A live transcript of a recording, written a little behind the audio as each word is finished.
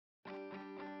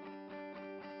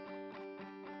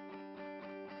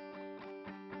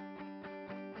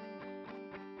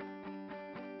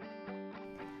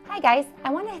Hi guys,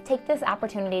 I want to take this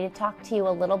opportunity to talk to you a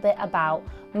little bit about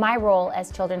my role as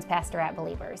children's pastor at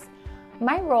Believers.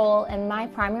 My role and my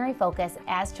primary focus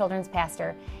as children's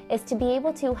pastor is to be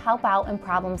able to help out and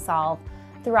problem solve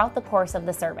throughout the course of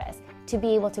the service, to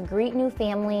be able to greet new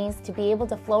families, to be able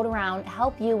to float around,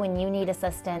 help you when you need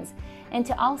assistance, and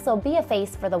to also be a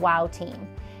face for the WOW team.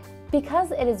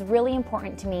 Because it is really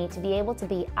important to me to be able to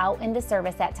be out into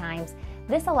service at times,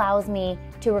 this allows me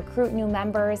to recruit new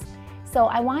members. So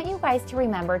I want you guys to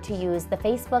remember to use the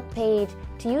Facebook page,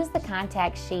 to use the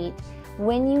contact sheet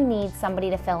when you need somebody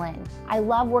to fill in. I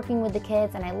love working with the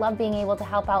kids and I love being able to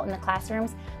help out in the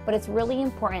classrooms, but it's really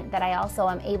important that I also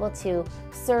am able to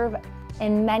serve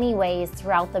in many ways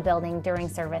throughout the building during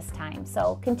service time.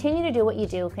 So continue to do what you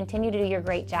do, continue to do your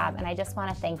great job, and I just want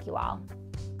to thank you all.